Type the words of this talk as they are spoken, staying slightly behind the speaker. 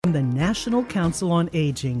from the National Council on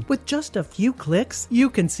Aging. With just a few clicks, you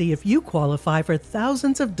can see if you qualify for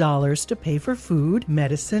thousands of dollars to pay for food,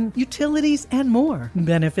 medicine, utilities, and more.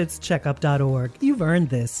 Benefitscheckup.org. You've earned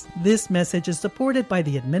this. This message is supported by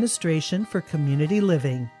the Administration for Community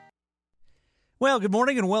Living. Well, good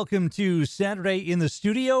morning and welcome to Saturday in the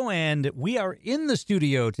Studio, and we are in the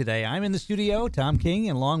studio today. I'm in the studio, Tom King,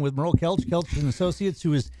 and along with Merle Kelch, Kelch & Associates,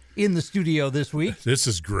 who is in the studio this week. This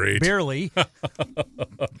is great. Barely.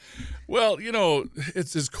 Well,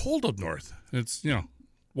 it's cold up north. It's,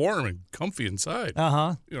 warm and comfy inside.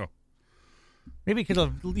 Uh-huh. Maybe could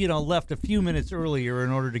have, left a few minutes earlier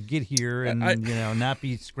in order to get here and, not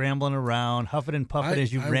be scrambling around, huffing and puffing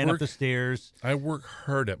as you ran up the stairs. I work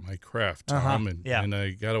hard at my craft, Tom, and I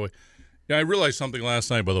got away. Yeah, I realized something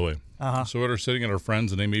last night, by the way. So we're sitting at our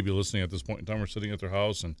friends, and they may be listening at this point in time. We're sitting at their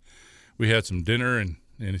house, and we had some dinner, and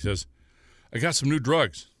he says, I got some new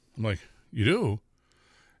drugs. I'm like, you do?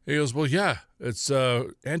 He goes, well, yeah, it's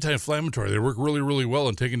anti-inflammatory. They work really, really well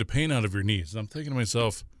in taking the pain out of your knees. And I'm thinking to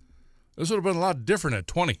myself, this would have been a lot different at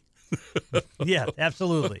 20. Yeah,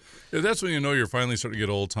 absolutely. That's when you know you're finally starting to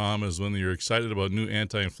get old, Tom, is when you're excited about new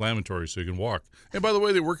anti-inflammatories so you can walk. And by the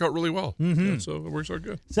way, they work out really well. Mm-hmm. Yeah, so it works out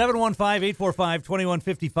good.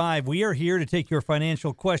 715-845-2155. We are here to take your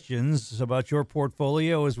financial questions about your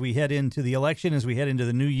portfolio as we head into the election, as we head into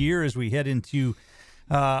the new year, as we head into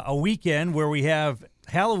a weekend where we have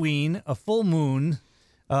Halloween, a full moon,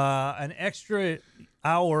 an extra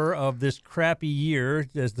hour of this crappy year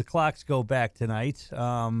as the clocks go back tonight.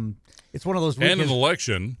 It's one of those weekends. And an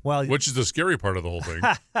election, which is the scary part of the whole thing.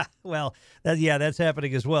 Well, that's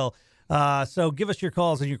happening as well. So give us your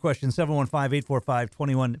calls and your questions.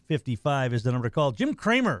 715-845-2155 is the number to call. Jim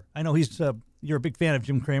Cramer, I know you're a big fan of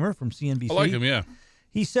Jim Cramer from CNBC. I like him, yeah.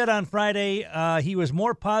 He said on Friday he was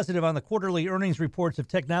more positive on the quarterly earnings reports of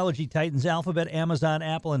technology titans Alphabet, Amazon,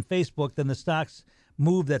 Apple, and Facebook than the stock's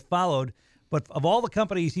move that followed. But of all the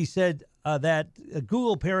companies, he said that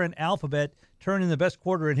Google parent Alphabet turned in the best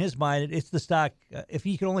quarter in his mind. It's the stock. If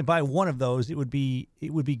he could only buy one of those, it would be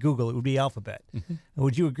Google. It would be Alphabet. Mm-hmm.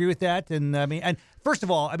 Would you agree with that? And first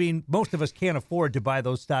of all, most of us can't afford to buy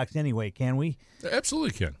those stocks anyway, can we?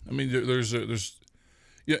 Absolutely can. There's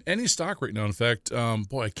any stock right now. In fact, I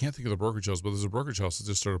can't think of the brokerage house, but there's a brokerage house that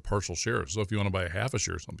just started partial shares. So if you want to buy a half a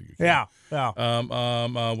share or something, you can. Yeah.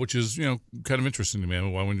 Which is kind of interesting to me.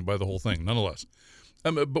 Why wouldn't you buy the whole thing? Nonetheless,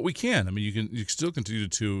 but we can. You can still continue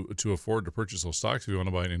to afford to purchase those stocks if you want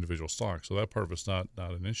to buy an individual stock. So that part of it's not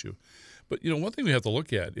an issue. But one thing we have to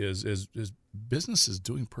look at is business is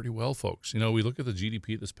doing pretty well, folks. We look at the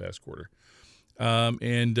GDP this past quarter.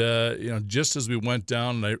 Just as we went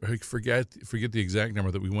down, and I forget the exact number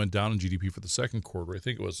that we went down in GDP for the second quarter. I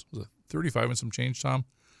think it was 35 and some change, Tom?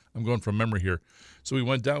 I'm going from memory here. So we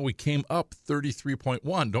went down. We came up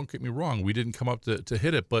 33.1. Don't get me wrong. We didn't come up to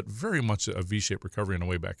hit it, but very much a V-shaped recovery on the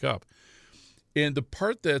way back up. And the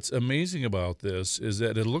part that's amazing about this is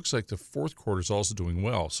that it looks like the fourth quarter is also doing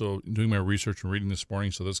well. So doing my research and reading this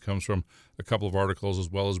morning, so this comes from a couple of articles as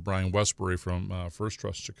well as Brian Westbury from First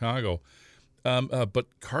Trust Chicago.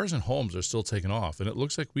 But cars and homes are still taking off, and it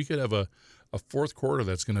looks like we could have a fourth quarter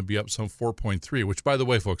that's going to be up some 4.3, which, by the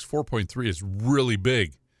way, folks, 4.3 is really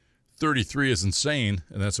big. 33 is insane,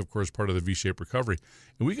 and that's, of course, part of the V-shaped recovery.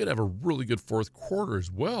 And we could have a really good fourth quarter as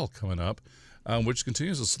well coming up, which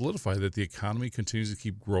continues to solidify that the economy continues to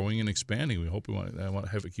keep growing and expanding. We hope I want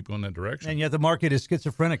to have it keep going that direction. And yet the market is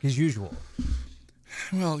schizophrenic as usual.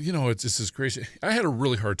 Well, it's just crazy. I had a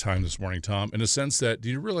really hard time this morning, Tom, in the sense that do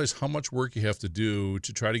you realize how much work you have to do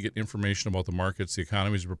to try to get information about the markets, the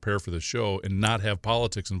economy, to prepare for the show and not have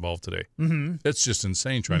politics involved today? Mm-hmm. It's just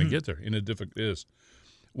insane trying to get there, and it is.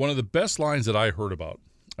 One of the best lines that I heard about,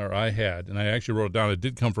 or I had, and I actually wrote it down, it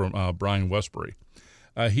did come from Brian Westbury.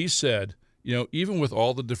 He said, even with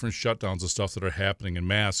all the different shutdowns and stuff that are happening and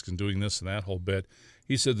masks and doing this and that whole bit,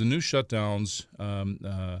 he said the new shutdowns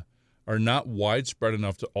are not widespread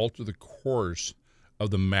enough to alter the course of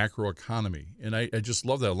the macro economy. And I just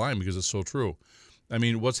love that line because it's so true.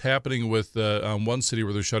 What's happening with one city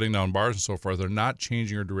where they're shutting down bars and so forth, they're not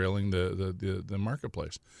changing or derailing the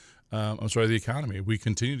marketplace. The economy. We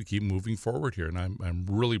continue to keep moving forward here, and I'm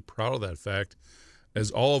really proud of that fact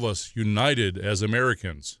as all of us united as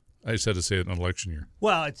Americans. I just had to say it in an election year.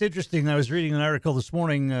 Well, it's interesting. I was reading an article this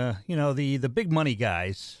morning, the big money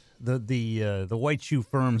guys, the white shoe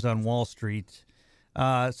firms on Wall Street,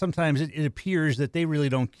 sometimes it appears that they really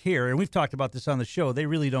don't care. And we've talked about this on the show. They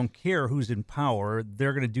really don't care who's in power.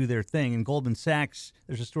 They're going to do their thing. And Goldman Sachs,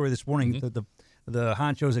 there's a story this morning that the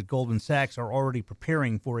honchos at Goldman Sachs are already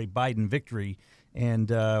preparing for a Biden victory. And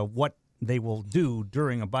what they will do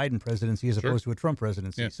during a Biden presidency as opposed to a Trump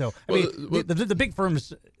presidency. Yeah. So, Well, the big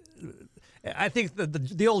firms, I think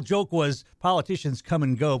the old joke was politicians come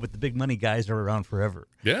and go, but the big money guys are around forever.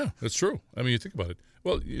 Yeah, that's true. I mean, you think about it.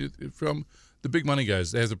 Well, from the big money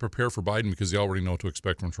guys, they have to prepare for Biden because they already know what to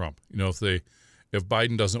expect from Trump. If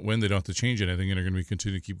Biden doesn't win, they don't have to change anything, and they're going to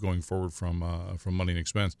continue to keep going forward from money and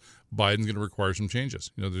expense. Biden's going to require some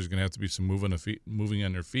changes. There's going to have to be some moving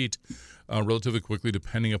on their feet relatively quickly,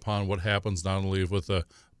 depending upon what happens not only with the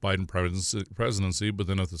Biden presidency, but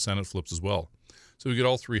then if the Senate flips as well. So we get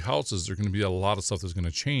all three houses. There's going to be a lot of stuff that's going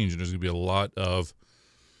to change, and there's going to be a lot of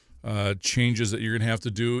changes that you're going to have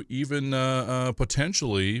to do, even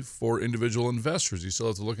potentially for individual investors. You still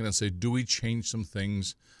have to look at it and say, do we change some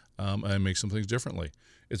things and make some things differently?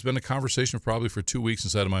 It's been a conversation probably for 2 weeks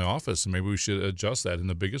inside of my office, and maybe we should adjust that. And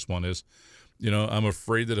the biggest one is, I'm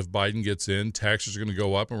afraid that if Biden gets in, taxes are going to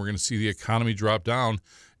go up, and we're going to see the economy drop down.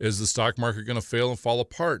 Is the stock market going to fail and fall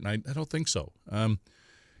apart? And I don't think so.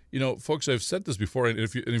 Folks, I've said this before, and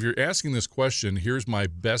if you're asking this question, here's my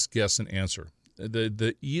best guess and answer.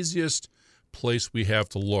 The easiest place we have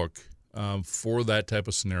to look for that type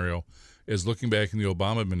of scenario is looking back in the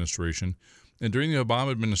Obama administration. And during the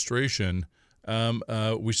Obama administration,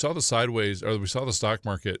 we saw the stock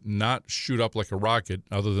market not shoot up like a rocket,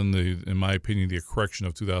 other than in my opinion, the correction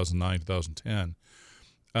of 2009, 2010.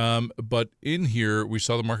 But in here, we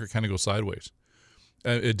saw the market kind of go sideways.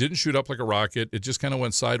 It didn't shoot up like a rocket. It just kind of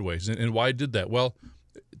went sideways. And why did that? Well,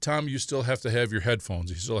 Tom, you still have to have your headphones.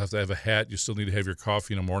 You still have to have a hat. You still need to have your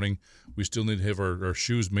coffee in the morning. We still need to have our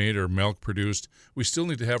shoes made or milk produced. We still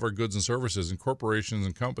need to have our goods and services. And corporations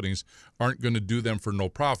and companies aren't going to do them for no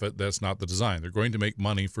profit. That's not the design. They're going to make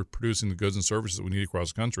money for producing the goods and services that we need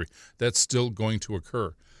across the country. That's still going to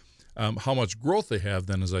occur. How much growth they have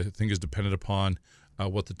then I think is dependent upon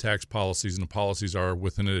what the tax policies and the policies are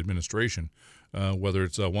within an administration, whether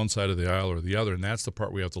it's one side of the aisle or the other. And that's the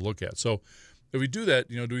part we have to look at. So if we do that,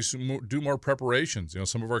 do we do more preparations?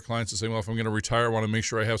 Some of our clients are saying, well, if I'm going to retire, I want to make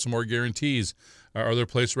sure I have some more guarantees. Are there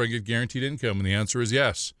places where I get guaranteed income? And the answer is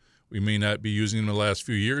yes. We may not be using them in the last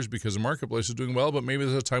few years because the marketplace is doing well, but maybe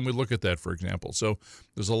there's a time we look at that, for example. So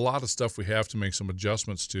there's a lot of stuff we have to make some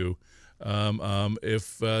adjustments to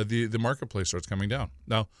if the marketplace starts coming down.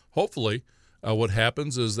 Now, hopefully, what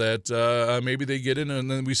happens is that maybe they get in and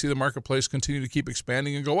then we see the marketplace continue to keep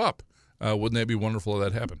expanding and go up. Wouldn't that be wonderful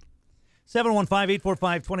if that happened?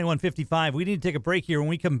 715-845-2155. We need to take a break here. When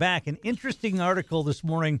we come back, an interesting article this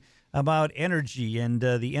morning about energy and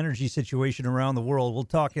the energy situation around the world. We'll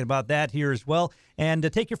talk about that here as well. And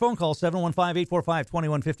take your phone call,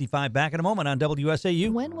 715-845-2155. Back in a moment on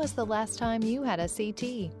WSAU. When was the last time you had a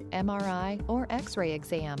CT, MRI, or X-ray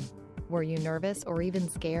exam? Were you nervous or even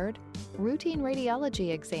scared? Routine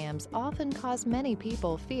radiology exams often cause many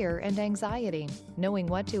people fear and anxiety. Knowing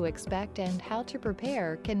what to expect and how to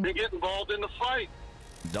prepare can get involved in the fight.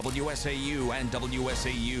 WSAU and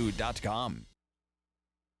WSAU.com.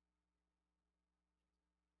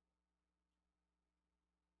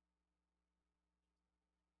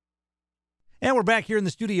 And we're back here in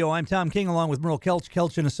the studio. I'm Tom King along with Merle Kelch,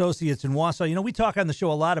 Kelch & Associates in Wausau. We talk on the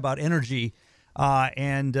show a lot about energy.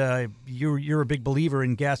 And you're a big believer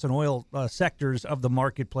in gas and oil sectors of the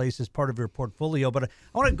marketplace as part of your portfolio. But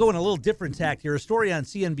I want to go in a little different tack here. A story on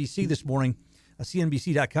CNBC this morning,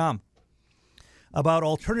 CNBC.com, about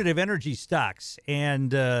alternative energy stocks.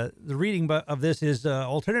 And the reading of this is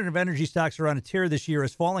alternative energy stocks are on a tear this year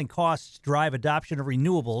as falling costs drive adoption of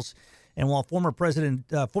renewables. And while former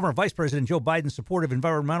Vice President Joe Biden's supportive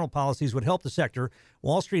environmental policies would help the sector,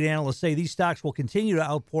 Wall Street analysts say these stocks will continue to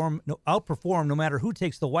outperform no matter who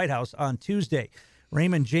takes the White House on Tuesday.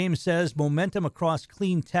 Raymond James says momentum across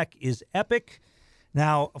clean tech is epic.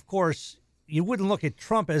 Now, of course, you wouldn't look at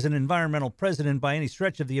Trump as an environmental president by any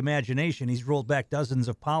stretch of the imagination. He's rolled back dozens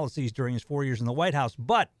of policies during his 4 years in the White House.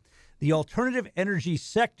 But the alternative energy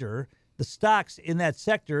sector, the stocks in that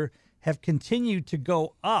sector have continued to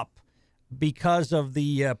go up because of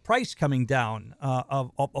the price coming down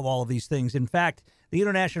of all of these things. In fact, the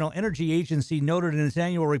International Energy Agency noted in its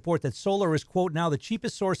annual report that solar is, quote, now the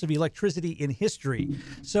cheapest source of electricity in history.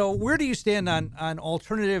 So where do you stand on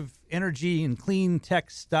alternative energy and clean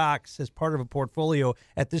tech stocks as part of a portfolio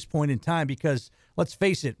at this point in time? Because let's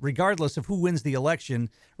face it, regardless of who wins the election,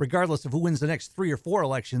 regardless of who wins the next 3 or 4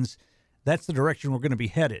 elections, that's the direction we're going to be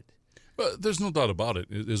headed. But there's no doubt about it,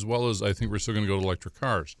 as well as I think we're still going to go to electric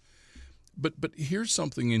cars. But here's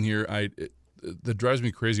something in here that drives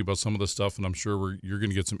me crazy about some of the stuff, and I'm sure you're going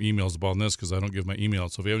to get some emails about this because I don't give my email.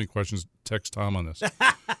 So if you have any questions, text Tom on this.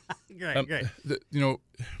 Great.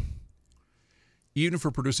 even if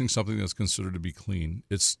we're producing something that's considered to be clean,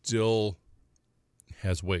 it still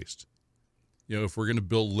has waste. If we're going to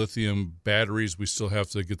build lithium batteries, we still have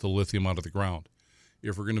to get the lithium out of the ground.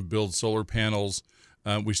 If we're going to build solar panels,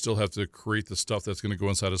 we still have to create the stuff that's going to go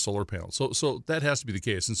inside a solar panel. So that has to be the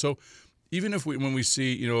case. And so even if when we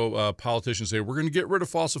see, politicians say we're going to get rid of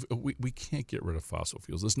fossil, we can't get rid of fossil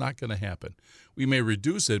fuels. It's not going to happen. We may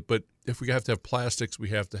reduce it, but if we have to have plastics, we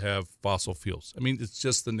have to have fossil fuels. I mean, it's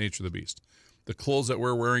just the nature of the beast. The clothes that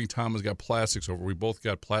we're wearing, Tom has got plastics over. We both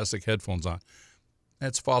got plastic headphones on.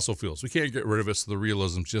 That's fossil fuels. We can't get rid of it, so the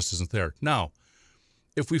realism just isn't there. Now,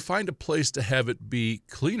 if we find a place to have it be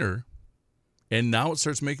cleaner, and now it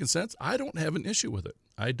starts making sense, I don't have an issue with it.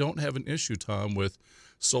 I don't have an issue, Tom, with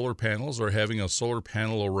solar panels or having a solar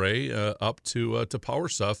panel array up to power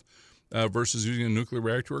stuff versus using a nuclear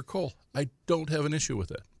reactor or coal. I don't have an issue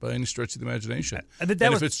with it by any stretch of the imagination.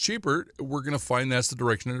 If it's cheaper, we're going to find that's the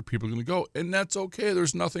direction that people are going to go, and that's okay.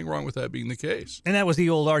 There's nothing wrong with that being the case. And that was the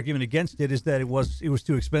old argument against it, is that it was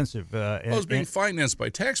too expensive. It was being financed by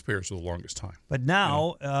taxpayers for the longest time. But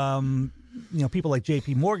now, people like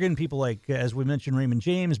J.P. Morgan, people like, as we mentioned, Raymond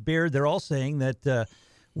James, Baird, they're all saying that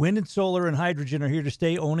wind and solar and hydrogen are here to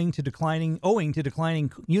stay, owing to declining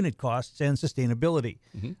unit costs and sustainability.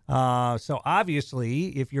 Mm-hmm. So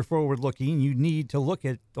obviously, if you're forward-looking, you need to look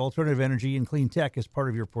at alternative energy and clean tech as part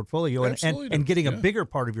of your portfolio and getting a bigger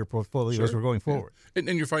part of your portfolio as we're going forward. Yeah.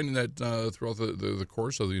 And you're finding that throughout the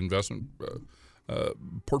course of the investment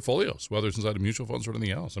portfolios, whether it's inside of mutual funds or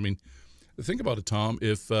anything else. I mean, think about it, Tom.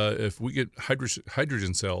 If we get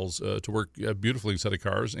hydrogen cells to work beautifully inside of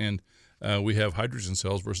cars, and we have hydrogen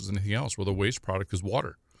cells versus anything else, where the waste product is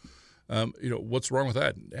water. What's wrong with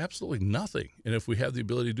that? Absolutely nothing. And if we have the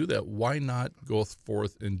ability to do that, why not go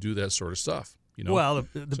forth and do that sort of stuff? Well,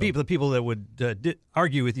 the people that would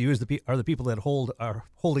argue with you are the people that are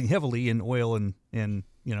holding heavily in oil and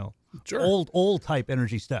sure. old type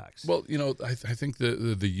energy stocks. Well, I think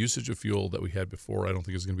the usage of fuel that we had before, I don't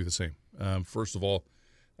think is going to be the same. First of all,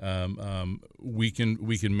 we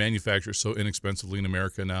can manufacture so inexpensively in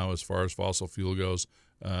America now as far as fossil fuel goes.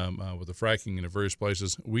 With the fracking in various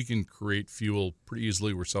places, we can create fuel pretty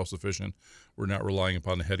easily. We're self-sufficient. We're not relying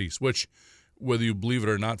upon the headies, which, whether you believe it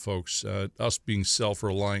or not, folks, us being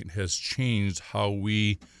self-reliant has changed how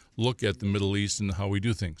we look at the Middle East and how we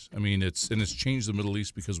do things. I mean, it's changed the Middle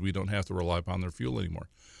East because we don't have to rely upon their fuel anymore.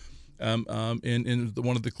 And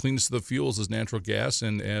one of the cleanest of the fuels is natural gas,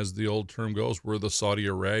 and as the old term goes, we're the Saudi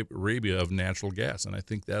Arabia of natural gas, and I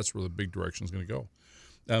think that's where the big direction is going to go.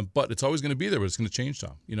 But it's always going to be there, but it's going to change,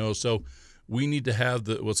 Tom. So we need to have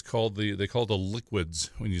what's called they call it the liquids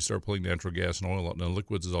when you start pulling natural gas and oil out. Now,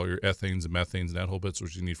 liquids is all your ethanes and methanes and that whole bit,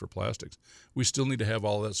 which you need for plastics. We still need to have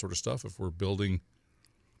all that sort of stuff if we're building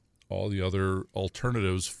all the other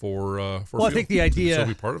alternatives for fuel. I think the idea so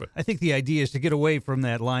be part of it. I think the idea is to get away from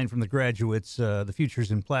that line from the graduates, the futures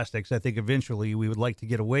in plastics. I think eventually we would like to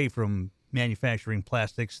get away from manufacturing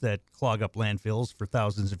plastics that clog up landfills for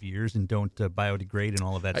thousands of years and don't biodegrade and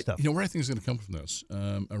all of that stuff. Where I think is going to come from this,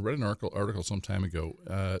 I read an article some time ago.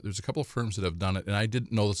 There's a couple of firms that have done it, and I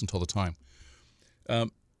didn't know this until the time.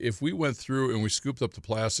 If we went through and we scooped up the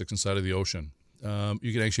plastics inside of the ocean,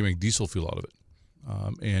 you can actually make diesel fuel out of it.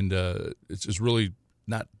 It's really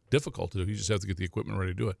not difficult to do. You just have to get the equipment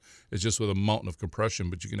ready to do it. It's just with a mountain of compression,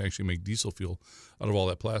 but you can actually make diesel fuel out of all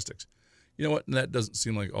that plastics. You know what? And that doesn't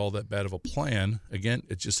seem like all that bad of a plan. Again,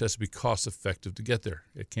 it just has to be cost effective to get there.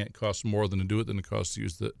 It can't cost more than to do it than it costs to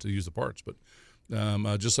use the parts. But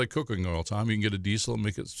just like cooking oil, Tom, you can get a diesel and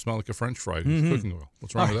make it smell like a French fry. Mm-hmm. Cooking oil.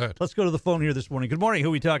 What's wrong with that? Let's go to the phone here this morning. Good morning. Who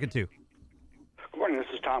are we talking to? Good morning. This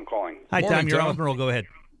is Tom calling. Hi, Morning, Tom. You're Tom. on the roll. Go ahead.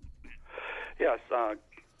 Yes,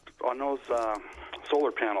 on those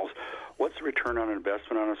solar panels, what's the return on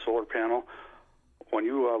investment on a solar panel? When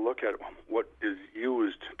you look at what is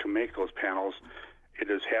used to make those panels, it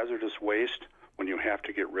is hazardous waste when you have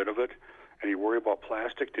to get rid of it, and you worry about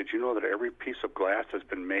plastic. Did you know that every piece of glass that's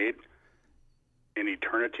been made in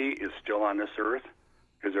eternity is still on this earth?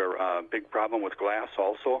 Is there a big problem with glass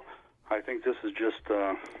also? I think this is just...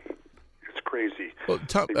 it's crazy. Well,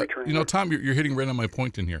 Tom, Tom, you're hitting right on my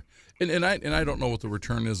point in here, and I don't know what the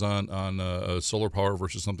return is on solar power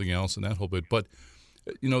versus something else and that whole bit. But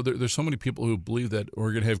there's so many people who believe that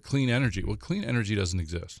we're going to have clean energy. Well, clean energy doesn't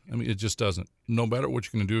exist. I mean, it just doesn't. No matter what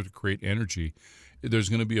you're going to do to create energy, there's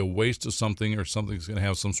going to be a waste of something, or something's going to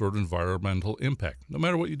have some sort of environmental impact. No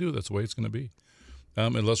matter what you do, that's the way it's going to be.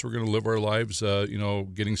 unless we're going to live our lives,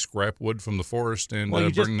 getting scrap wood from the forest and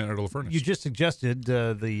burning that out of the furnace. You just suggested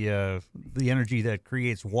the energy that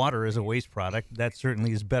creates water as a waste product. That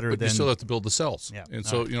certainly is better but than... you still have to build the cells. Yeah. And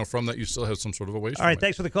so, from that, you still have some sort of a waste. All right,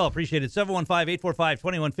 thanks for the call. Appreciate it.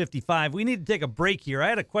 715-845-2155. We need to take a break here. I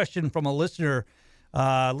had a question from a listener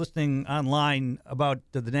listening online about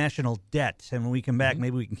the national debt. And when we come back,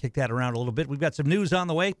 maybe we can kick that around a little bit. We've got some news on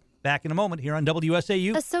the way. Back in a moment here on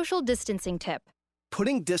WSAU. A social distancing tip.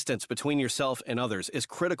 Putting distance between yourself and others is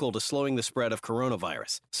critical to slowing the spread of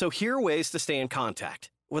coronavirus. So here are ways to stay in contact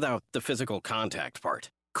without the physical contact part.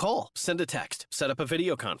 Call, send a text, set up a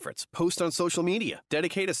video conference, post on social media,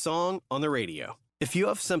 dedicate a song on the radio. If you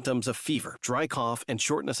have symptoms of fever, dry cough, and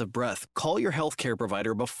shortness of breath, call your healthcare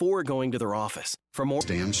provider before going to their office. For more,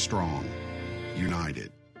 stand strong,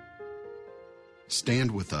 united.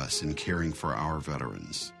 Stand with us in caring for our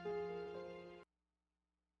veterans.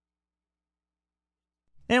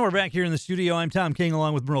 And we're back here in the studio. I'm Tom King,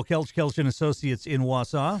 along with Merle Kelch, Kelch & Associates in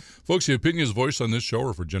Wausau. Folks, the opinions voiced on this show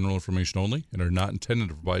are for general information only and are not intended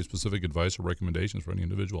to provide specific advice or recommendations for any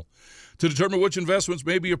individual. To determine which investments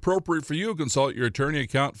may be appropriate for you, consult your attorney,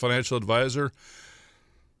 accountant, financial advisor,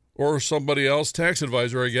 or somebody else, tax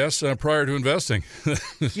advisor, I guess, prior to investing.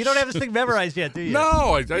 You don't have this thing memorized yet, do you? No,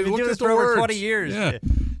 I You've been looked doing at this the for words. over 20 years. Yeah.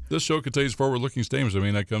 This show contains forward-looking statements that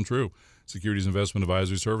may not come true. Securities Investment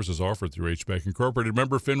Advisory Services offered through HBEC Incorporated.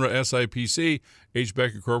 Member FINRA SIPC.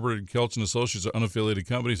 HBEC Incorporated and Kelch & Associates are unaffiliated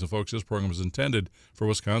companies. And, folks, this program is intended for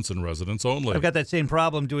Wisconsin residents only. I've got that same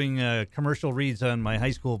problem doing commercial reads on my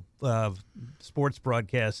high school sports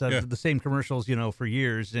broadcasts. I've the same commercials, for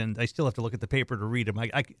years, and I still have to look at the paper to read them.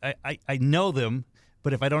 I know them,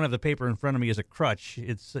 but if I don't have the paper in front of me as a crutch,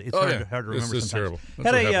 it's hard to remember It's sometimes. terrible.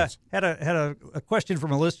 That's Had a question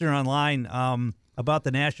from a listener online about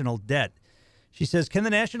the national debt. She says, can the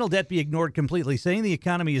national debt be ignored completely? Saying the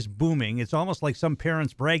economy is booming, it's almost like some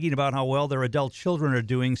parents bragging about how well their adult children are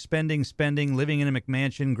doing, spending, living in a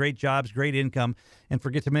McMansion, great jobs, great income, and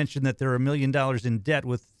forget to mention that they're $1 million in debt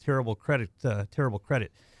with terrible credit.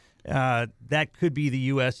 That could be the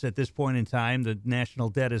U.S. at this point in time. The national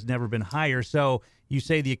debt has never been higher. So you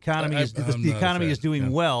say the economy is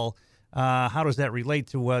doing well. How does that relate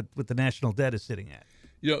to what the national debt is sitting at?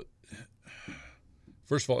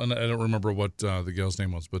 First of all, and I don't remember what the gal's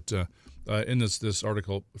name was, but in this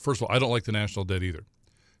article, first of all, I don't like the national debt either.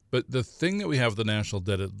 But the thing that we have with the national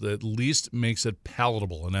debt that at least makes it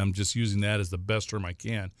palatable, and I'm just using that as the best term I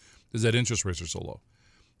can, is that interest rates are so low.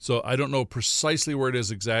 So I don't know precisely where it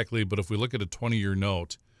is exactly, but if we look at a 20-year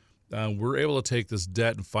note, we're able to take this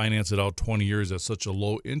debt and finance it out 20 years at such a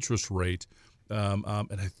low interest rate. And I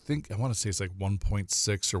want to say it's like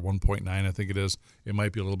 1.6 or 1.9, I think it is. It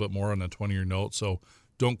might be a little bit more on a 20-year note, so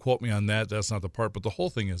don't quote me on that. That's not the part. But the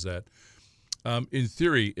whole thing is that, in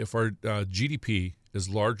theory, if our GDP is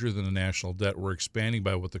larger than the national debt, we're expanding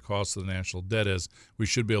by what the cost of the national debt is, we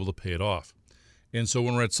should be able to pay it off. And so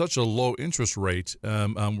when we're at such a low interest rate,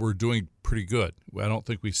 we're doing pretty good. I don't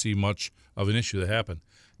think we see much of an issue that happen.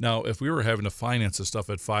 Now, if we were having to finance this stuff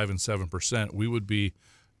at 5 and 7%, we would be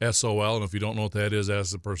SOL, and if you don't know what that is,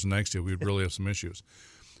 ask the person next to you. We'd really have some issues.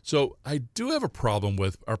 So I do have a problem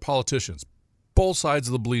with our politicians. Both sides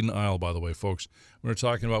of the bleeding aisle, by the way, folks. We're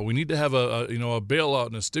talking about we need to have a bailout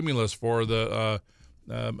and a stimulus for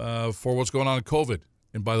for what's going on in COVID.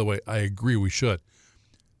 And by the way, I agree we should.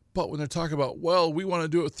 But when they're talking about, well, we want to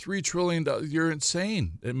do it $3 trillion, you're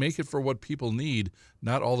insane. Make it for what people need,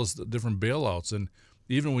 not all this different bailouts. And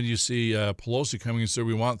even when you see Pelosi coming and say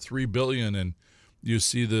we want $3 billion, and you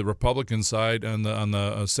see the Republican side on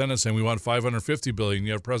the Senate saying we want $550 billion.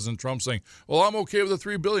 You have President Trump saying, well, I'm okay with the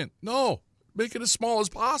 $3 billion. No. Make it as small as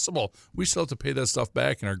possible. We still have to pay that stuff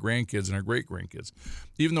back, and our grandkids and our great-grandkids.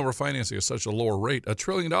 Even though we're financing at such a lower rate, $1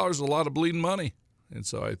 trillion is a lot of bleeding money. And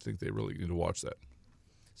so I think they really need to watch that.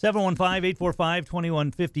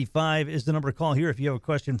 715-845-2155 is the number to call here if you have a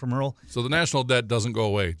question from Earl. So the national debt doesn't go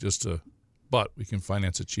away, but we can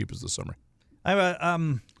finance it cheap is the summary.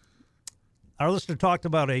 Our listener talked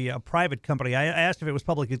about a private company. I asked if it was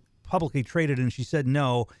publicly traded, and she said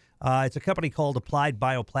no. It's a company called Applied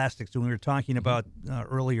Bioplastics, and we were talking about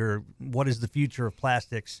earlier what is the future of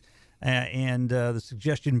plastics, and the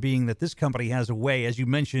suggestion being that this company has a way, as you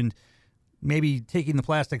mentioned, maybe taking the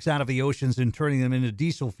plastics out of the oceans and turning them into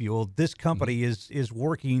diesel fuel. This company is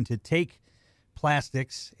working to take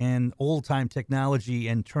plastics and old-time technology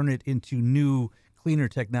and turn it into new, cleaner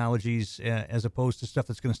technologies, as opposed to stuff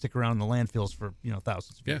that's going to stick around in the landfills for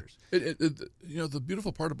thousands of years. The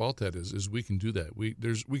beautiful part about that is we can do that. We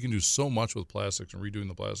can do so much with plastics and redoing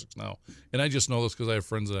the plastics now. And I just know this because I have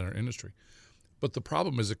friends in our industry. But the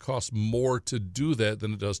problem is it costs more to do that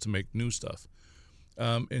than it does to make new stuff.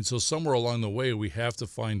 And so somewhere along the way, we have to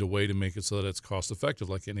find a way to make it so that it's cost effective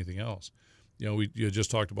like anything else. You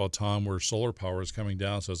just talked about, Tom, where solar power is coming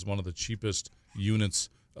down, so it's one of the cheapest units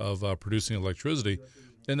of producing electricity.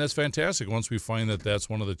 And that's fantastic. Once we find that that's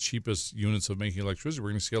one of the cheapest units of making electricity, we're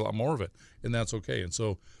going to see a lot more of it, and that's okay. And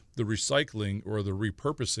so the recycling or the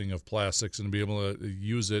repurposing of plastics and be able to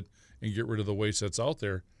use it and get rid of the waste that's out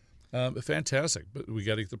there, fantastic. But we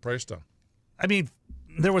got to get the price down. I mean,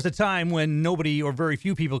 there was a time when nobody or very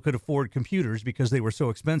few people could afford computers because they were so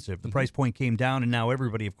expensive. The price point came down, and now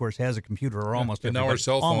everybody, of course, has a computer, or almost everybody. And now our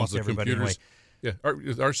cell phones, the computers,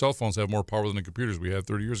 anyway. our cell phones have more power than the computers we had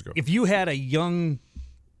 30 years ago. If you had a young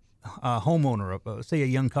homeowner, say a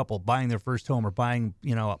young couple buying their first home or buying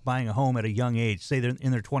a home at a young age, say they're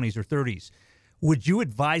in their 20s or 30s, would you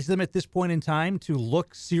advise them at this point in time to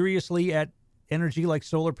look seriously at energy like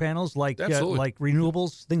solar panels, like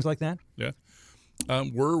renewables, things like that? Yeah.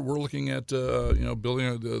 We're looking at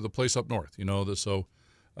building the place up north.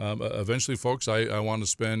 Eventually, folks, I want to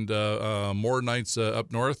spend more nights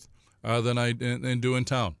up north than I do in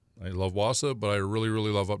town. I love Wausau, but I really,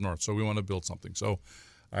 really love up north. So we want to build something. So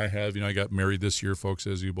I have, I got married this year, folks,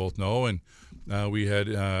 as you both know, and we had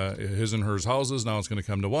his and hers houses. Now it's going to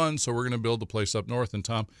come to one, so we're going to build the place up north. And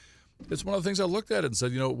Tom, it's one of the things I looked at and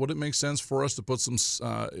said, would it make sense for us to put some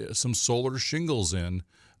solar shingles in?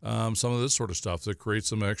 Some of this sort of stuff that creates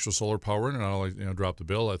some extra solar power in, and I'll drop the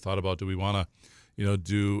bill. I thought about, do we want to,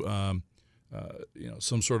 do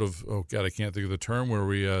some sort of, oh God, I can't think of the term, where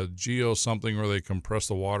we geo something where they compress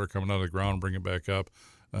the water coming out of the ground and bring it back up.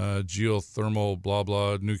 Geothermal, blah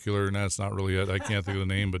blah, nuclear, and that's not really it. I can't think of the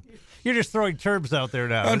name, but you're just throwing terms out there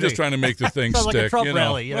now. I'm just trying to make the thing stick. Like a Trump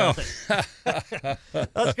rally. Well,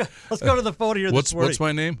 let's go to the phone here. What's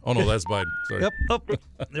my name? Oh no, that's Biden. Sorry. Yep. Oh,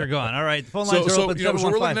 they're gone. All right, the phone lines are open. So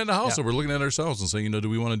we're looking at the house, and we're looking at ourselves and saying, do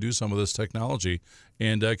we want to do some of this technology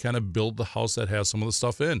and kind of build the house that has some of the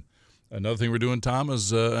stuff in? Another thing we're doing, Tom,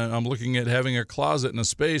 is I'm looking at having a closet in a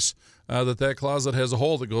space that closet has a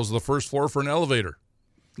hole that goes to the first floor for an elevator.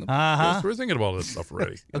 We're thinking about this stuff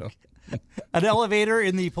already. An elevator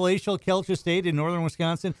in the palatial Kelch Estate in northern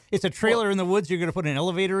Wisconsin. It's a trailer in the woods. You're going to put an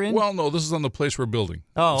elevator in? Well, no, this is on the place we're building.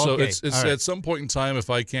 Oh, okay. So it's at some point in time, if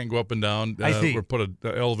I can't go up and down or put an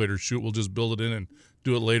elevator chute, we'll just build it in and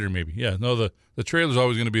do it later maybe. Yeah, no, the trailer's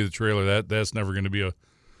always going to be the trailer. That's never going to be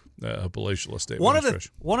a palatial estate. One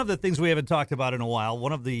of the things we haven't talked about in a while,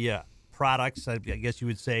 one of the products, I guess you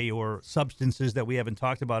would say, or substances that we haven't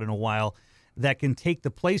talked about in a while that can take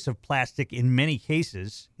the place of plastic in many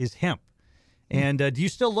cases is hemp. And do you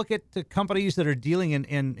still look at the companies that are dealing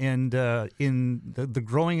in the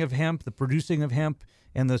growing of hemp, the producing of hemp,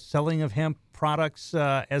 and the selling of hemp products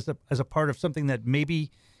as a part of something that may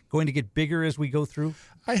be going to get bigger as we go through?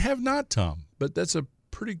 I have not, Tom, but that's a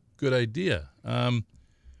pretty good idea. Hemp,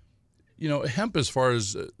 as far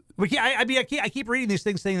as I keep reading these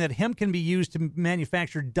things saying that hemp can be used to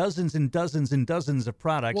manufacture dozens and dozens and dozens of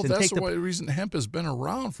products. Well, and that's the reason hemp has been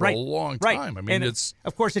around for a long time. I mean,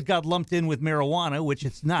 of course, it got lumped in with marijuana, which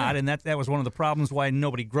it's not, and that was one of the problems why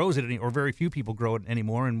nobody grows it or very few people grow it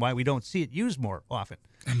anymore, and why we don't see it used more often.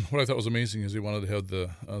 What I thought was amazing is they wanted to have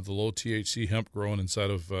the low THC hemp growing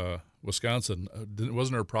inside of Wisconsin.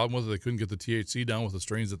 Wasn't there a problem with it? They couldn't get the THC down with the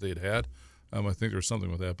strains that they had. I think there was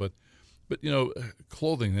something with that, but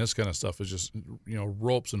clothing, this kind of stuff is just,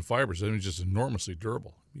 ropes and fibers. I mean, it's just enormously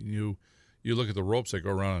durable. You look at the ropes that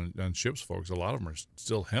go around on ships, folks. A lot of them are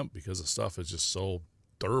still hemp because the stuff is just so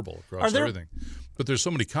durable across everything. But there's so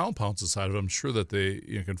many compounds inside of it. I'm sure that they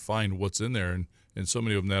can find what's in there, and so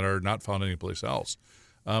many of them that are not found anyplace else.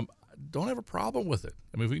 Don't have a problem with it.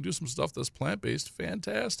 I mean, if we can do some stuff that's plant-based,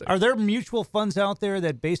 fantastic. Are there mutual funds out there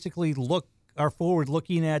that basically are forward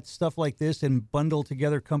looking at stuff like this and bundle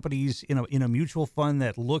together companies in a mutual fund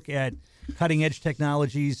that look at cutting edge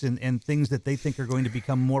technologies and things that they think are going to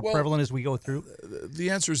become more prevalent as we go through? The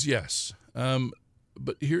answer is yes.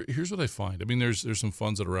 But here's what I find. I mean, there's some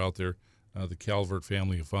funds that are out there, the Calvert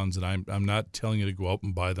family of funds, and I'm not telling you to go out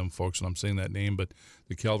and buy them, folks, and I'm saying that name, but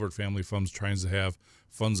the Calvert family funds tries to have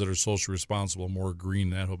funds that are socially responsible, more green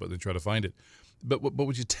than that. I hope they try to find it. But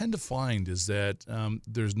what you tend to find is that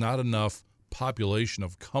there's not enough population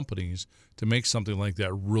of companies to make something like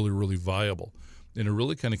that really, really viable. And it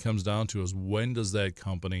really kind of comes down to is when does that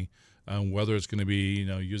company, whether it's going to be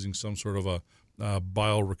using some sort of a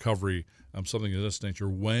biorecovery, something of this nature,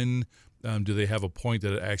 when do they have a point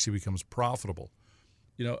that it actually becomes profitable?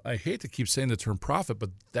 I hate to keep saying the term profit,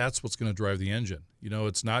 but that's what's going to drive the engine.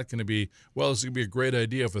 It's not going to be, well, it's going to be a great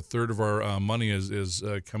idea if a third of our money is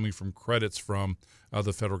coming from credits from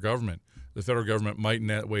the federal government. The federal government might in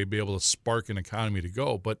that way be able to spark an economy to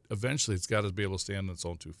go, but eventually it's got to be able to stand on its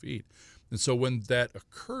own 2 feet. And so when that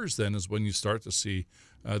occurs, then is when you start to see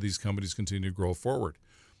these companies continue to grow forward.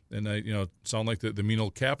 And sound like the mean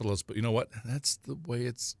old capitalist, but you know what? That's the way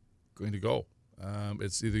it's going to go.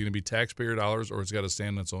 It's either going to be taxpayer dollars or it's got to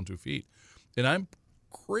stand on its own 2 feet. And I'm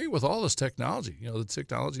great with all this technology. The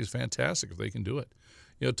technology is fantastic if they can do it.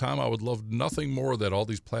 Tom, I would love nothing more that all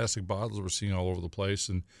these plastic bottles we're seeing all over the place.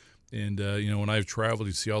 And when I've traveled,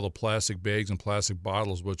 you see all the plastic bags and plastic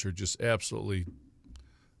bottles, which are just absolutely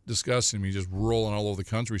disgusting to me, just rolling all over the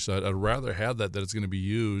countryside. I'd rather have that it's going to be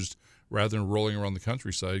used rather than rolling around the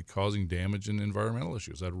countryside causing damage and environmental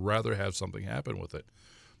issues. I'd rather have something happen with it.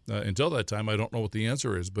 Until that time, I don't know what the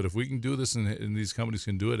answer is. But if we can do this and these companies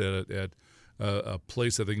can do it at a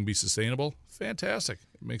place that they can be sustainable, fantastic.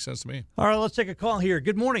 It makes sense to me. All right, let's take a call here.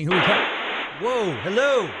 Good morning. Who are we talking? Whoa,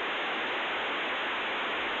 hello.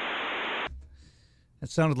 That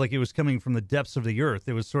sounded like it was coming from the depths of the earth.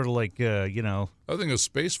 It was sort of like, I think it was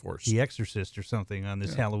Space Force. The Exorcist or something on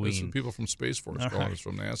this Halloween. There's some people from Space Force calling us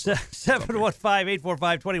from NASA.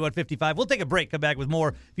 715-845-2155. We'll take a break, come back with more.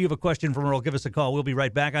 If you have a question from Earl, give us a call. We'll be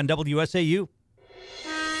right back on WSAU.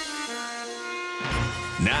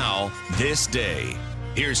 Now, this day.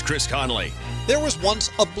 Here's Chris Conley. There was once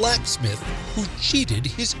a blacksmith who cheated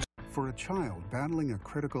his... For a child battling a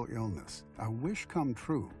critical illness, a wish come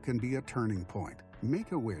true can be a turning point.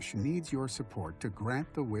 Make-A-Wish needs your support to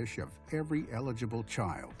grant the wish of every eligible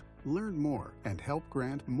child. Learn more and help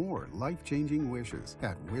grant more life-changing wishes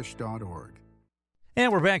at wish.org.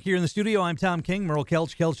 And we're back here in the studio. I'm Tom King, Merle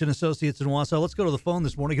Kelch, Kelch & Associates in Wausau. Let's go to the phone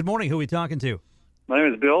this morning. Good morning. Who are we talking to? My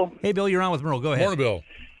name is Bill. Hey, Bill, you're on with Merle. Go ahead. Morning, Bill.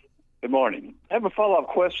 Good morning. I have a follow-up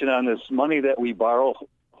question on this money that we borrow.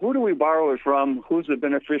 Who do we borrow it from? Who's the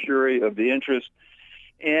beneficiary of the interest?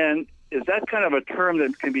 And is that kind of a term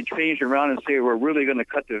that can be changed around and say we're really going to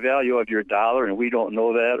cut the value of your dollar and we don't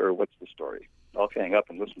know that, or what's the story? I'll hang up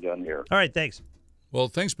and listen down here. All right, thanks. Well,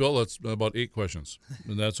 thanks, Bill. That's about 8 questions,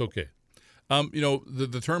 and that's okay.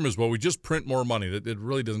 The term is, well, we just print more money. It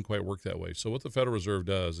really doesn't quite work that way. So what the Federal Reserve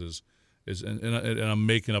does is and I'm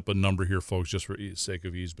making up a number here, folks, just for sake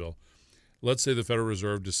of ease, Bill. Let's say the Federal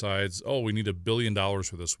Reserve decides, we need $1 billion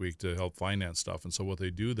for this week to help finance stuff. And so what they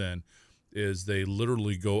do then is they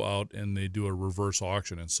literally go out and they do a reverse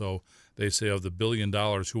auction. And so they say of the $1 billion,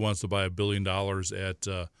 who wants to buy $1 billion at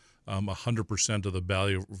 100% of the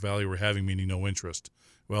value we're having, meaning no interest?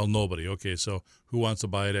 Well, nobody. Okay, so who wants to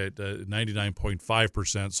buy it at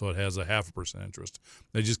 99.5%, so it has a 0.5% interest?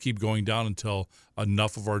 They just keep going down until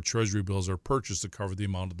enough of our Treasury bills are purchased to cover the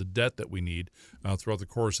amount of the debt that we need throughout the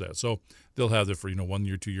course of that. So they'll have that for 1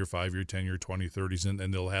 year, 2 year, 5 year, 10 year, 20, 30s,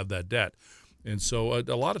 and they'll have that debt. And so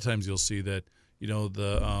a lot of times you'll see that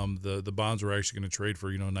the bonds are actually going to trade for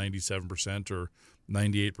 97% or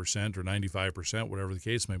 98% or 95%, whatever the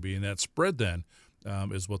case may be, and that spread then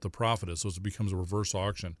is what the profit is. So it becomes a reverse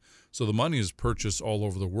auction. So the money is purchased all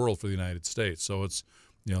over the world for the United States. So it's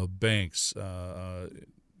banks,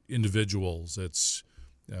 individuals, it's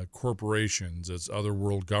corporations, it's other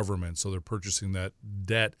world governments. So they're purchasing that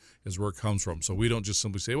debt is where it comes from. So we don't just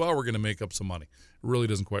simply say, well, we're going to make up some money. It really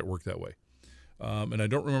doesn't quite work that way. And I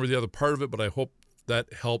don't remember the other part of it, but I hope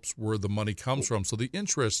that helps where the money comes from. So the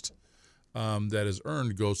interest that is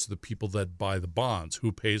earned goes to the people that buy the bonds.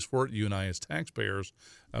 Who pays for it? You and I as taxpayers.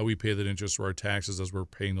 We pay that interest through our taxes as we're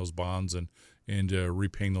paying those bonds and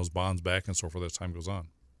repaying those bonds back and so forth as time goes on.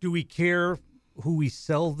 Do we care who we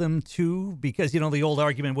sell them to? Because, the old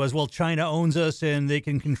argument was, well, China owns us and they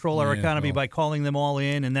can control our economy by calling them all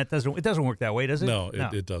in, and it doesn't work that way, does it? No,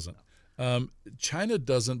 it doesn't. China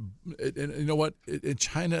doesn't, and you know what?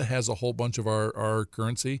 China has a whole bunch of our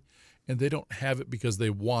currency, and they don't have it because they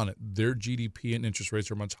want it. Their GDP and interest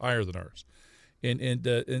rates are much higher than ours. And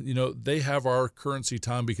they have our currency,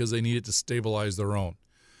 Tom, because they need it to stabilize their own.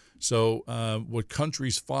 So what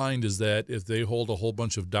countries find is that if they hold a whole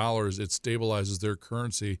bunch of dollars, it stabilizes their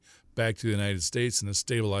currency back to the United States, and it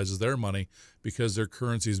stabilizes their money because their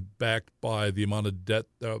currency is backed by the amount of debt,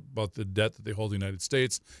 about the debt that they hold in the United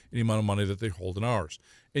States and the amount of money that they hold in ours.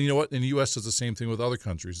 And you know what? And the U.S. does the same thing with other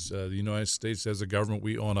countries. The United States, as a government,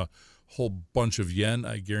 we own a whole bunch of yen.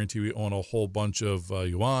 I guarantee we own a whole bunch of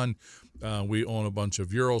yuan. We own a bunch of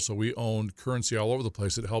euros. So we own currency all over the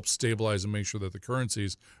place. It helps stabilize and make sure that the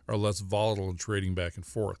currencies are less volatile in trading back and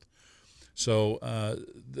forth. So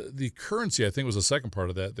the currency, I think, was the second part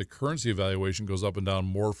of that. The currency evaluation goes up and down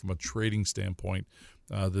more from a trading standpoint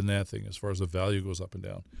than that thing as far as the value goes up and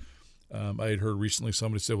down. I had heard recently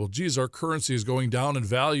somebody say, well, geez, our currency is going down in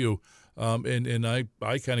value. And I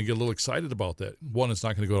kind of get a little excited about that. One, it's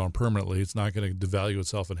not going to go down permanently. It's not going to devalue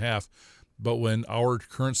itself in half. But when our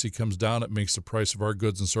currency comes down, it makes the price of our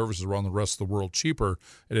goods and services around the rest of the world cheaper,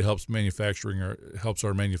 and it helps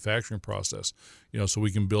our manufacturing process. So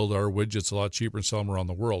we can build our widgets a lot cheaper and sell them around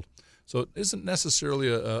the world. So it isn't necessarily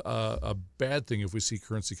a bad thing if we see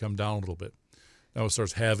currency come down a little bit. Now it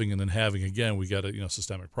starts halving and then halving again. We got a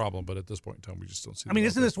systemic problem, but at this point in time, we just don't see. I mean,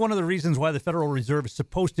 isn't this one of the reasons why the Federal Reserve is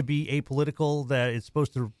supposed to be apolitical? That it's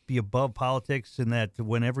supposed to be above politics, and that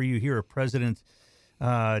whenever you hear a president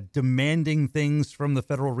demanding things from the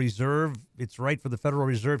Federal Reserve, it's right for the Federal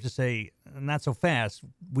Reserve to say, "Not so fast.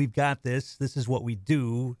 We've got this. This is what we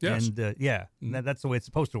do." Yes. And that's the way it's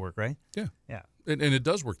supposed to work, right? Yeah, yeah, and it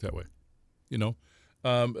does work that way. You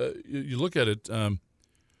look at it.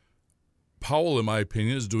 Powell, in my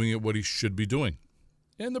opinion, is doing what he should be doing.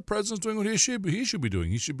 And the president's doing what he should be doing.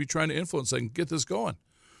 He should be trying to influence and get this going.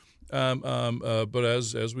 But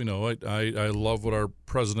as we know, I love what our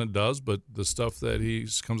president does, but the stuff that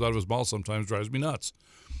comes out of his mouth sometimes drives me nuts.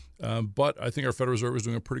 But I think our Federal Reserve is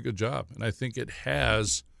doing a pretty good job. And I think it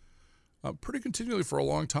has pretty continually for a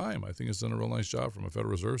long time. I think it's done a real nice job from a Federal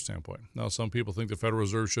Reserve standpoint. Now, some people think the Federal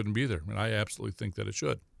Reserve shouldn't be there. I mean, I absolutely think that it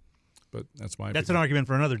should. But that's my opinion. An argument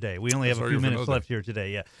for another day. We only have a few minutes left here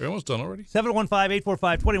today. Yeah, we're almost done already.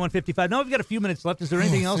 715-845-2155. Now we've got a few minutes left. Is there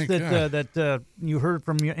anything else that you heard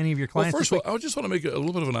from any of your clients? Well, first of all, I just want to make a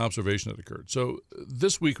little bit of an observation that occurred. So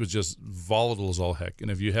this week was just volatile as all heck.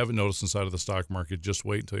 And if you haven't noticed inside of the stock market, just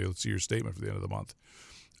wait until you see your statement for the end of the month.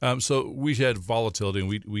 So we had volatility, and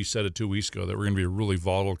we said it 2 weeks ago that we're going to be really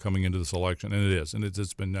volatile coming into this election, and it is, and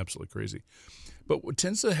it's been absolutely crazy. But what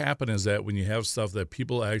tends to happen is that when you have stuff that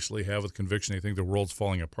people actually have with conviction, they think the world's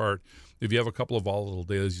falling apart. If you have a couple of volatile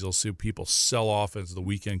days, you'll see people sell off as the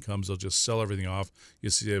weekend comes. They'll just sell everything off. You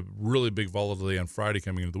see a really big volatility on Friday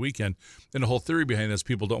coming into the weekend. And the whole theory behind this,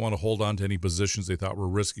 people don't want to hold on to any positions they thought were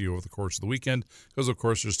risky over the course of the weekend because, of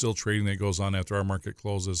course, there's still trading that goes on after our market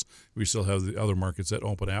closes. We still have the other markets that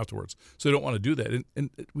open afterwards. So they don't want to do that. And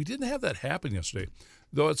we didn't have that happen yesterday.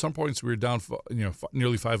 Though at some points we were down,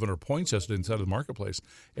 nearly 500 points yesterday inside of the marketplace.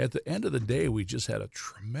 At the end of the day, we just had a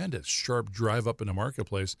tremendous sharp drive up in the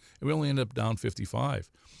marketplace, and we only ended up down 55.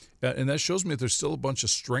 And that shows me that there's still a bunch of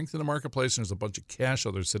strength in the marketplace, and there's a bunch of cash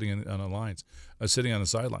out there sitting on the lines, sitting on the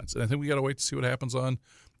sidelines. And I think we got to wait to see what happens on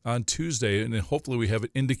Tuesday, and then hopefully we have an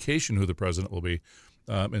indication who the president will be.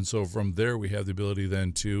 And so from there, we have the ability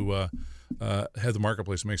then to have the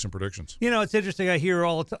marketplace make some predictions. It's interesting. I hear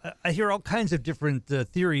all kinds of different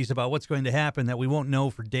theories about what's going to happen that we won't know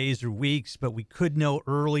for days or weeks, but we could know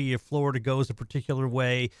early if Florida goes a particular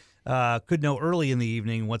way. Could know early in the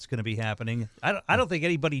evening what's going to be happening. I don't think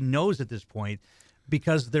anybody knows at this point,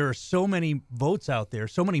 because there are so many votes out there,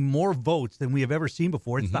 so many more votes than we have ever seen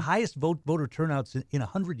before. It's the highest voter turnouts in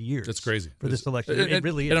 100 years. That's crazy. For this election. It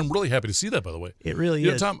really is. And I'm really happy to see that, by the way. It really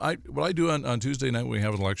is. Tom, what I do on Tuesday night when we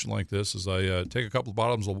have an election like this is I take a couple of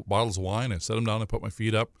bottles of wine, I set them down, I put my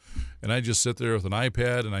feet up, and I just sit there with an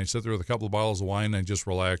iPad, and I sit there with a couple of bottles of wine, and I just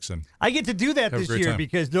relax. And I get to do that this year time.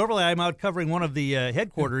 Because normally I'm out covering one of the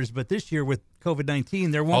headquarters, but this year with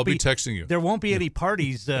COVID-19, I'll be texting you. There won't be any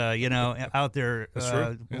parties, out there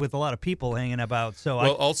with a lot of people hanging about. So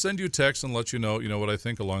I'll send you a text and let you know, what I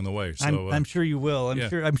think along the way. So I'm sure you will.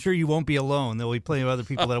 I'm sure you won't be alone. There'll be plenty of other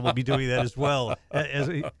people that will be doing that as well.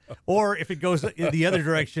 Or if it goes in the other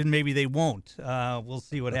direction, maybe they won't. We'll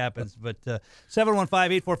see what happens. But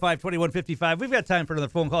 715-845-2155. We've got time for another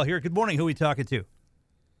phone call here. Good morning. Who are we talking to?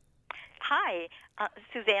 Hi,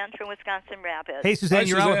 Suzanne from Wisconsin Rapids. Hey, Suzanne,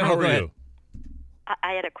 you're on. How are you?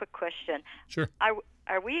 I had a quick question. Sure.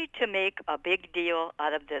 Are we to make a big deal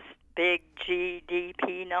out of this big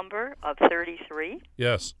GDP number of 33?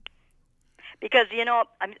 Yes. Because,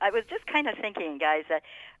 I was just kind of thinking, guys, that,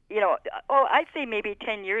 I'd say maybe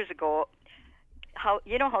 10 years ago, how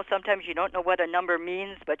sometimes you don't know what a number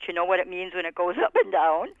means, but you know what it means when it goes up and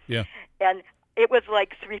down. Yeah. And it was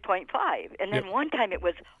like 3.5. And then one time it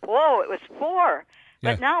was 4.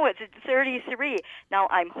 But now it's 33. Now,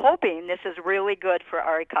 I'm hoping this is really good for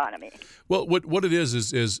our economy. Well, what it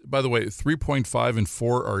is, by the way, 3.5 and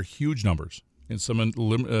 4 are huge numbers. And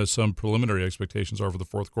some preliminary expectations are for the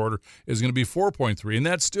fourth quarter is going to be 4.3, and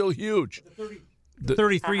that's still huge. The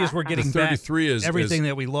 33 is we're getting back 33 is everything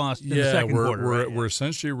that we lost in the second quarter. We're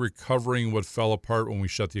essentially recovering what fell apart when we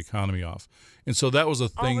shut the economy off. And so that was a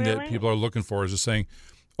thing that people are looking for, is just saying,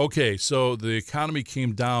 okay, so the economy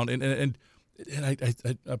came down, and And I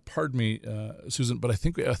pardon me, Susan, but I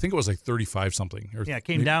think it was like 35 something. Yeah, it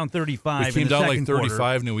came down 35. It came down like 35,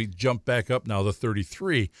 quarter. and then we jumped back up now to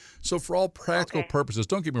 33. So for all practical purposes,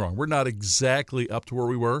 don't get me wrong, we're not exactly up to where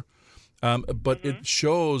we were, but it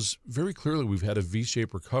shows very clearly we've had a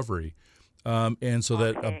V-shaped recovery, and so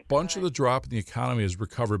that a bunch of the drop in the economy has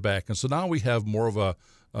recovered back, and so now we have more of a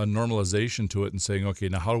normalization to it and saying, okay,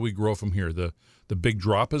 now how do we grow from here? The big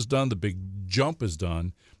drop is done, the big jump is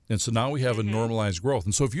done. And so now we have a normalized growth.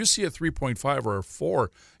 And so if you see a 3.5 or a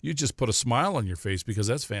 4, you just put a smile on your face because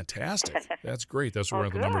that's fantastic. That's great. That's where we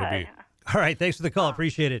want the number to be. All right. Thanks for the call.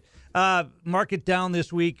 Appreciate it. Market down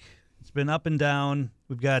this week. It's been up and down.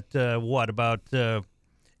 We've got, about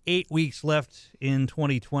 8 weeks left in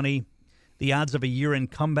 2020. The odds of a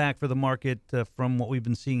year-end comeback for the market from what we've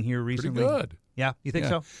been seeing here recently. Pretty good. Yeah? You think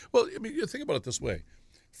so? Well, I mean, you think about it this way.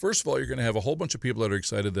 First of all, you're going to have a whole bunch of people that are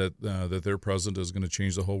excited that their president is going to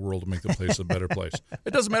change the whole world and make the place a better place.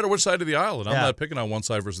 It doesn't matter which side of the aisle, and I'm not picking on one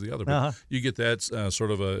side versus the other, but you get that sort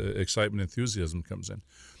of excitement, enthusiasm comes in.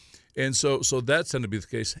 And so that's tend to be the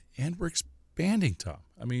case. And we're expanding, Tom.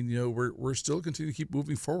 I mean, we're still continuing to keep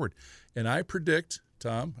moving forward. And I predict,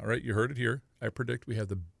 Tom, all right, you heard it here, I predict we have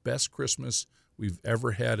the best Christmas we've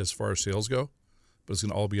ever had as far as sales go, but it's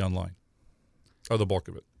going to all be online, or the bulk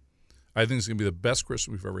of it. I think it's going to be the best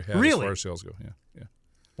Christmas we've ever had as far as sales go. Yeah.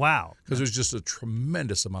 Wow. Because there's just a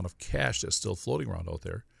tremendous amount of cash that's still floating around out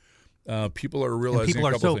there. People are realizing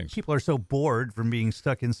a couple of things. People are so bored from being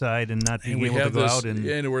stuck inside and not being able to go out.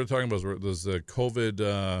 And we're talking about this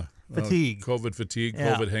COVID fatigue. COVID fatigue,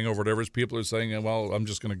 COVID hangover, whatever. People are saying, well, I'm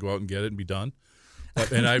just going to go out and get it and be done.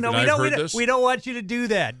 And I've heard this. We don't want you to do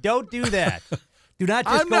that. Don't do that. Do not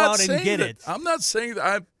just go out and get it. I'm not saying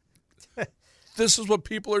that this is what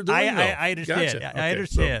people are doing. I understand. Gotcha. I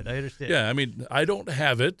understand. I understand. Yeah, I mean, I don't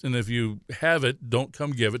have it, and if you have it, don't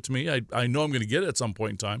come give it to me. I know I'm going to get it at some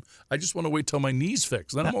point in time. I just want to wait till my knee's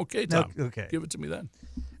fixed. Then I'm okay, Tom. Okay. Give it to me then.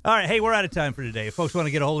 All right. Hey, we're out of time for today. If folks want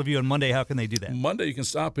to get a hold of you on Monday, how can they do that? Monday, you can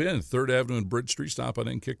stop in 3rd Avenue and Bridge Street. Stop on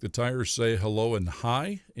in, kick the tires, say hello and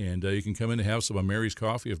hi, and you can come in and have some of Mary's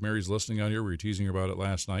coffee. If Mary's listening on here, we were teasing her about it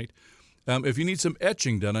last night. If you need some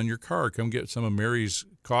etching done on your car, come get some of Mary's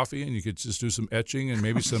coffee, and you could just do some etching and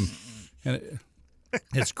maybe some. And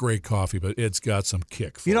it's great coffee, but it's got some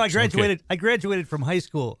kick. Folks. I graduated. Okay. I graduated from high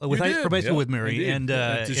school with Mary, indeed.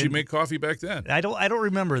 And did she make coffee back then? I don't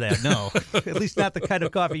remember that. No, at least not the kind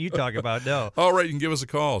of coffee you talk about. No. All right, you can give us a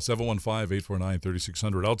call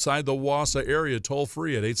 715-849-3600 outside the Wausau area, toll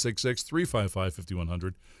free at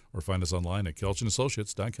 866-355-5100. Or find us online at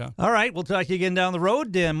KelchinAssociates.com. All right, we'll talk to you again down the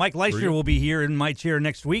road. Mike Leishner will be here in my chair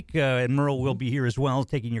next week, and Merle will be here as well,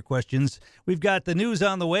 taking your questions. We've got the news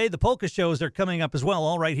on the way. The polka shows are coming up as well,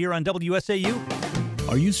 all right here on WSAU.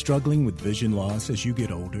 Are you struggling with vision loss as you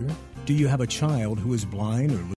get older? Do you have a child who is blind or